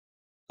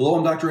Hello,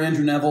 I'm Dr.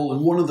 Andrew Neville,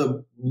 and one of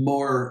the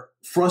more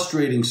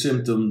frustrating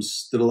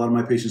symptoms that a lot of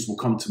my patients will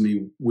come to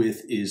me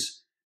with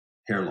is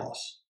hair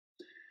loss.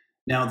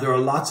 Now, there are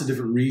lots of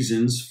different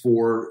reasons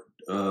for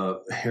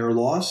hair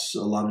loss,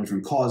 a lot of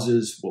different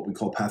causes, what we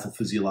call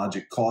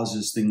pathophysiologic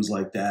causes, things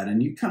like that,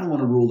 and you kind of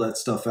want to rule that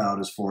stuff out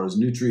as far as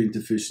nutrient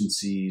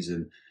deficiencies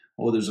and,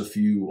 there's a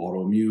few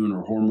autoimmune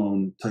or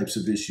hormone types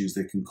of issues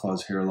that can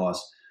cause hair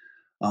loss.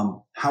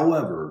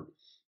 However,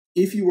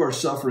 if you are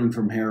suffering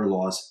from hair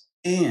loss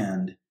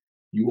and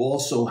you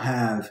also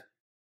have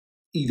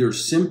either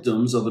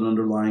symptoms of an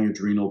underlying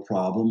adrenal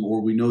problem,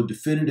 or we know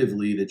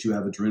definitively that you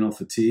have adrenal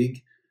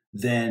fatigue,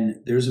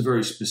 then there's a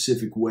very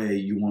specific way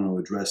you want to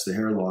address the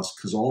hair loss,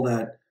 because all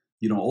that,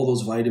 all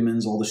those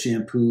vitamins, all the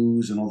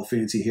shampoos and all the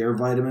fancy hair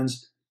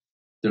vitamins,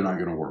 they're not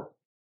going to work.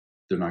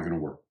 They're not going to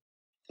work.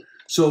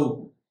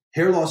 So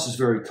hair loss is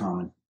very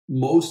common.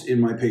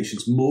 In my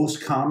patients,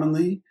 most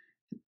commonly,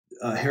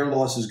 hair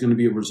loss is going to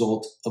be a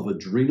result of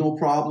adrenal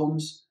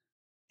problems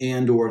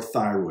and or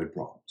thyroid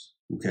problems,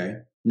 okay?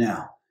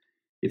 Now,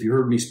 if you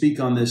heard me speak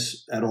on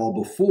this at all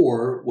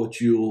before, what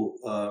you'll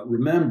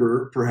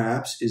remember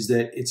perhaps is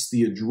that it's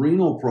the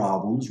adrenal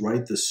problems,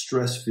 right, the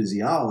stress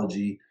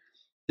physiology,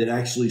 that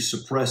actually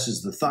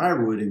suppresses the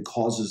thyroid and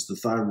causes the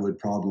thyroid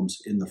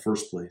problems in the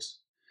first place.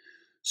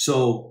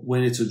 So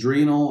when it's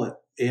adrenal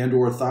and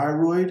or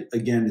thyroid,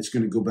 again, it's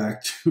going to go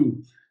back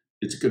to,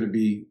 it's going to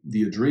be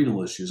the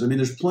adrenal issues. I mean,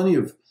 there's plenty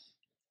of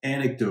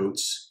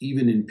anecdotes,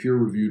 even in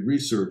peer-reviewed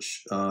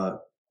research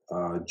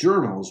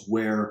journals,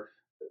 where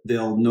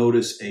they'll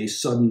notice a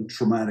sudden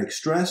traumatic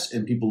stress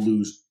and people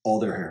lose all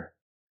their hair.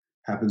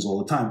 Happens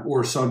all the time.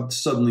 Or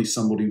suddenly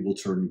somebody will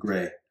turn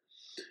gray.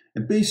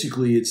 And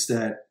basically it's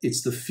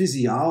the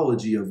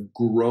physiology of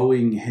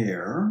growing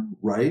hair,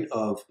 right?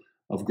 Of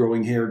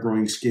growing hair,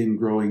 growing skin,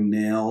 growing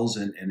nails,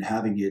 and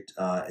having it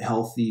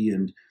healthy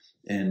and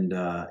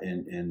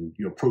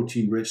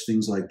protein rich,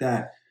 things like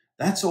that.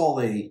 That's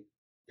all a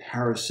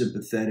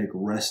parasympathetic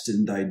rest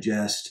and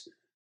digest,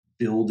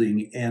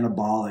 building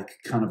anabolic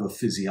kind of a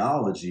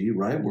physiology,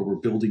 right? Where we're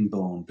building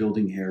bone,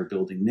 building hair,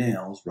 building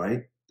nails,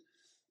 right?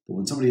 But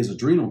when somebody has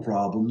adrenal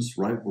problems,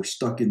 right, we're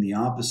stuck in the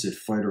opposite,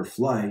 fight or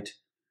flight.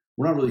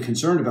 We're not really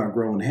concerned about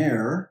growing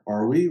hair,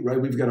 are we?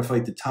 Right? We've got to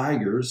fight the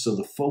tigers, so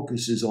the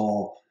focus is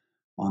all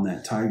on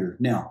that tiger.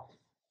 Now,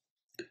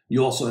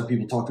 you also have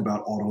people talk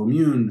about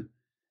autoimmune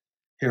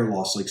hair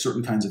loss, like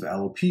certain kinds of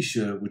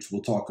alopecia, which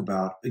we'll talk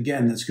about.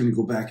 Again, that's going to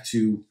go back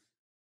to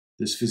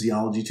this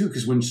physiology too,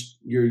 because when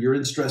you're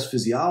in stress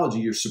physiology,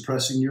 you're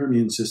suppressing your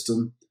immune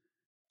system,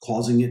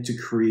 causing it to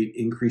create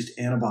increased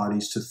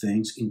antibodies to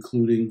things,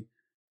 including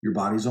your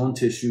body's own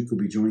tissue, could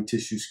be joint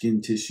tissue,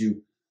 skin tissue,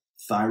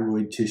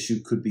 thyroid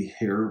tissue, could be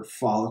hair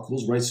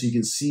follicles, right? So you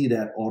can see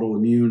that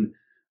autoimmune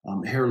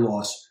hair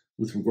loss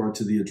with regard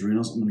to the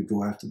adrenals. I'm going to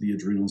go after the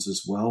adrenals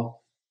as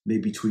well,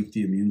 maybe tweak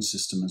the immune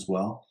system as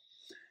well.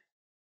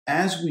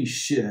 As we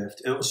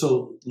shift,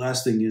 so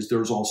last thing is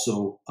there's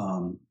also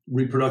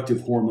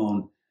reproductive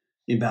hormone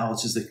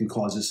imbalances that can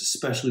cause this,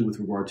 especially with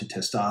regard to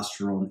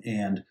testosterone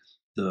and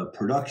the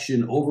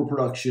production,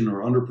 overproduction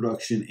or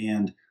underproduction,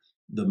 and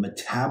the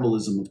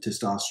metabolism of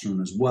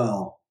testosterone as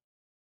well,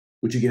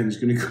 which again is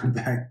going to go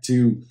back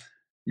to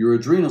your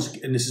adrenals.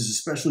 And this is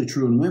especially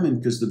true in women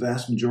because the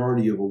vast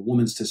majority of a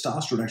woman's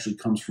testosterone actually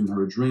comes from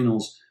her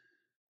adrenals,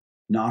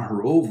 not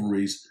her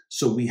ovaries.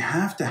 So we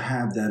have to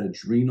have that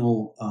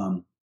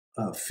adrenal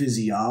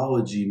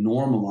physiology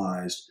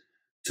normalized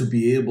to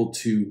be able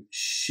to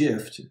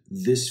shift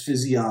this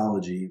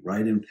physiology,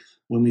 right? And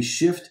when we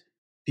shift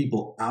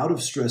people out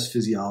of stress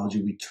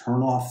physiology, we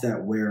turn off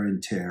that wear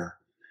and tear.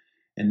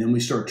 And then we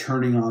start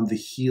turning on the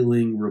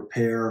healing,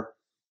 repair,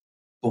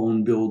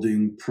 bone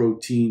building,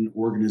 protein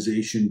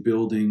organization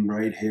building,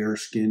 right? Hair,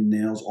 skin,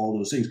 nails, all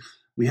those things.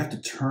 We have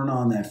to turn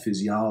on that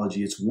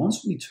physiology. It's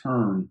once we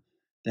turn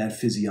that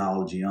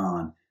physiology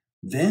on,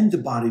 then the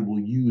body will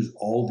use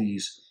all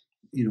these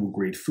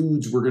great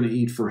foods we're going to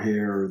eat for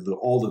hair,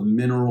 all the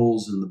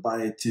minerals and the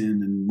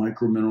biotin and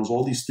microminerals,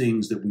 all these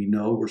things that we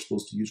know we're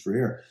supposed to use for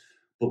hair.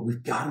 But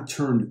we've got to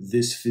turn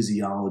this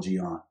physiology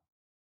on.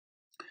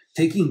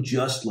 Taking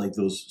just like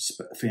those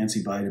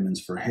fancy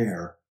vitamins for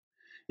hair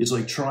is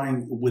like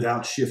trying,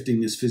 without shifting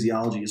this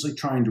physiology, it's like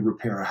trying to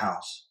repair a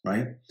house,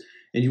 right?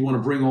 And you want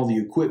to bring all the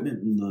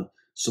equipment and the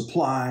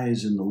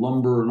supplies and the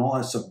lumber and all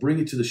that stuff, bring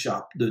it to the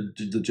shop,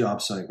 the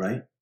job site,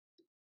 right?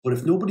 But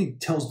if nobody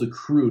tells the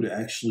crew to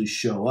actually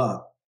show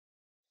up,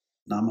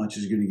 not much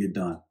is going to get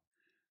done.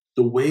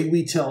 The way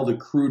we tell the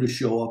crew to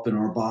show up in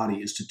our body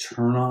is to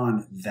turn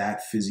on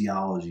that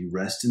physiology,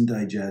 rest and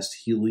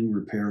digest, healing,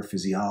 repair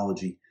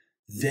physiology.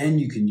 Then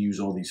you can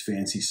use all these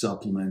fancy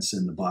supplements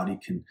and the body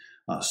can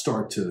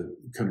start to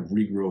kind of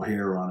regrow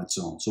hair on its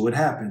own. So it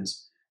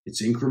happens.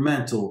 It's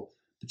incremental,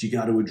 but you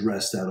got to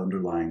address that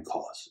underlying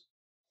cause.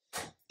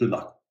 Good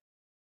luck.